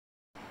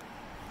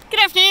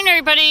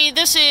everybody,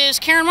 this is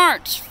Karen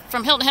Martz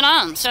from Hilton Head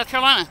Island, South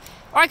Carolina.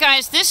 Alright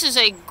guys, this is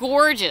a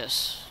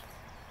gorgeous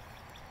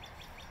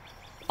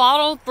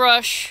bottle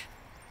brush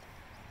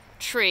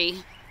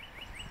tree.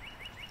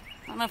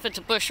 I don't know if it's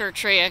a bush or a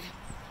tree.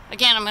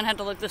 Again, I'm going to have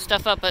to look this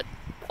stuff up, but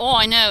all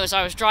I know is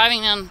I was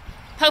driving down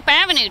Pope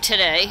Avenue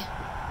today.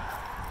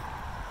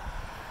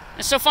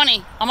 It's so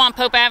funny, I'm on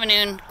Pope Avenue,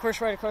 and of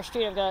course right across the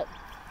street I've got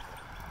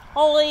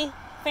Holy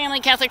Family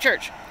Catholic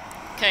Church.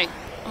 Okay,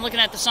 I'm looking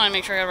at the sign,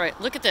 make sure I got it right.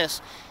 Look at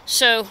this.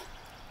 So,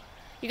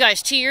 you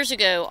guys, 2 years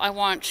ago I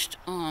watched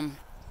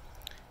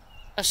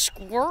a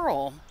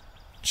squirrel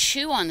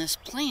chew on this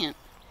plant.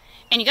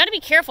 And you got to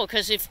be careful,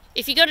 because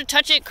if you go to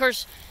touch it, of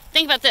course,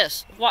 think about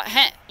this. Look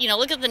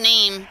at the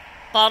name,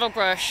 bottle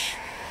brush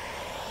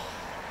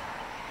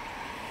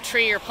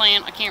tree or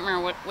plant. I can't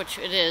remember which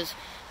it is.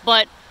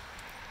 But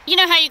you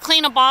know how you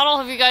clean a bottle?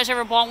 Have you guys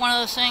ever bought one of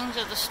those things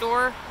at the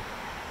store?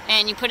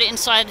 And you put it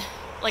inside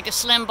like a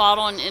slim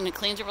bottle and it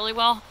cleans it really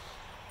well?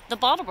 The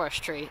bottle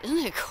brush tree. Isn't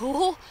it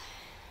cool?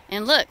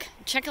 And look,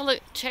 check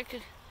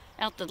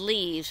out the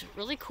leaves.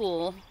 Really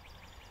cool.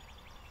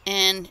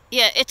 And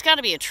yeah, it's got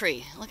to be a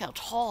tree. Look how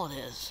tall it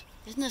is.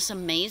 Isn't this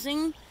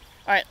amazing?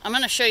 All right, I'm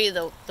going to show you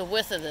the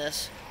width of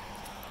this.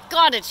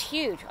 God, it's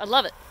huge. I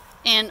love it.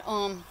 And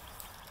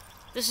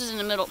this is in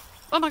the middle.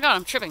 Oh my God,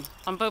 I'm tripping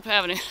on Pope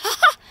Avenue.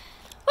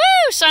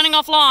 Woo! Signing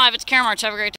off live. It's Karen Martz. Have a great day.